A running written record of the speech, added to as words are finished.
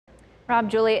Rob,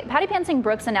 Julie, Patty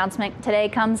Pansing-Brooks' announcement today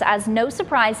comes as no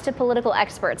surprise to political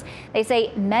experts. They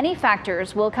say many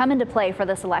factors will come into play for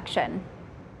this election.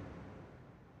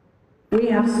 We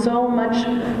have so much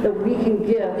that we can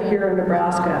give here in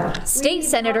Nebraska. State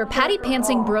Senator Patty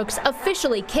Pansing-Brooks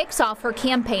officially kicks off her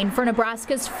campaign for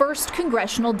Nebraska's first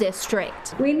congressional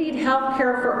district. We need health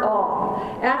care for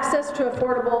all, access to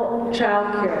affordable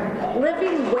child care,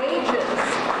 living wages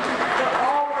for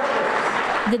all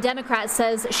workers. The Democrat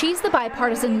says she's the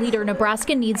bipartisan leader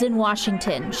Nebraska needs in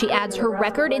Washington. She adds her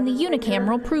record in the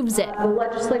unicameral proves it. The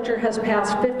legislature has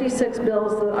passed 56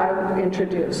 bills that I've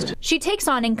introduced. She takes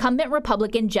on incumbent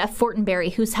Republican Jeff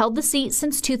Fortenberry, who's held the seat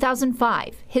since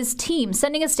 2005. His team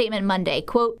sending a statement Monday,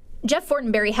 quote, Jeff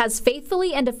Fortenberry has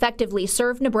faithfully and effectively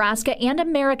served Nebraska and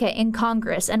America in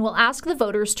Congress and will ask the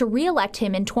voters to re-elect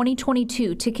him in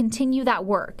 2022 to continue that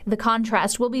work. The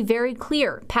contrast will be very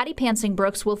clear. Patty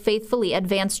Pansing-Brooks will faithfully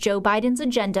advance Joe Biden's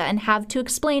agenda and have to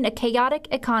explain a chaotic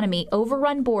economy,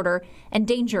 overrun border, and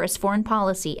dangerous foreign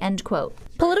policy, end quote.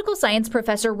 Political science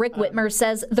professor Rick Whitmer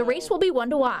says the race will be one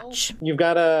to watch. You've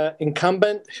got an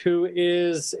incumbent who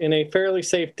is in a fairly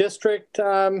safe district,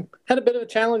 had a bit of a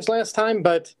challenge last time,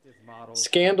 but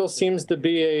scandal seems to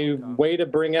be a way to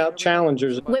bring out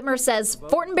challengers. Whitmer says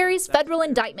Fortenberry's federal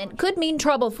indictment could mean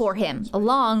trouble for him,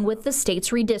 along with the state's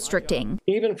redistricting.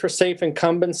 Even for safe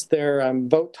incumbents, their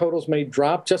vote totals may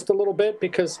drop just a little bit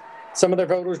because some of their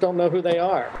voters don't know who they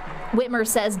are. Whitmer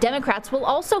says Democrats will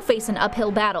also face an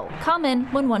uphill battle, common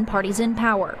when one party's in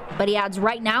power. But he adds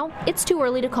right now, it's too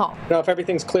early to call. Now, if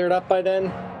everything's cleared up by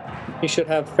then, he should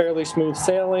have fairly smooth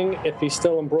sailing. If he's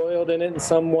still embroiled in it in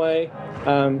some way,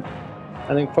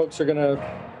 I think folks are going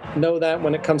to know that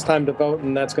when it comes time to vote,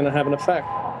 and that's going to have an effect.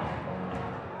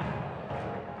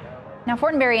 Now,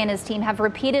 Fortenberry and his team have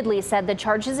repeatedly said the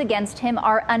charges against him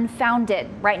are unfounded.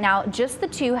 Right now, just the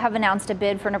two have announced a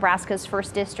bid for Nebraska's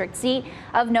first district seat.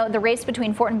 Of note, the race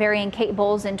between Fortenberry and Kate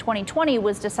Bowles in 2020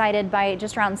 was decided by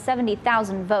just around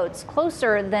 70,000 votes,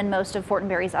 closer than most of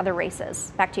Fortenberry's other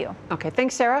races. Back to you. Okay,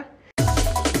 thanks, Sarah.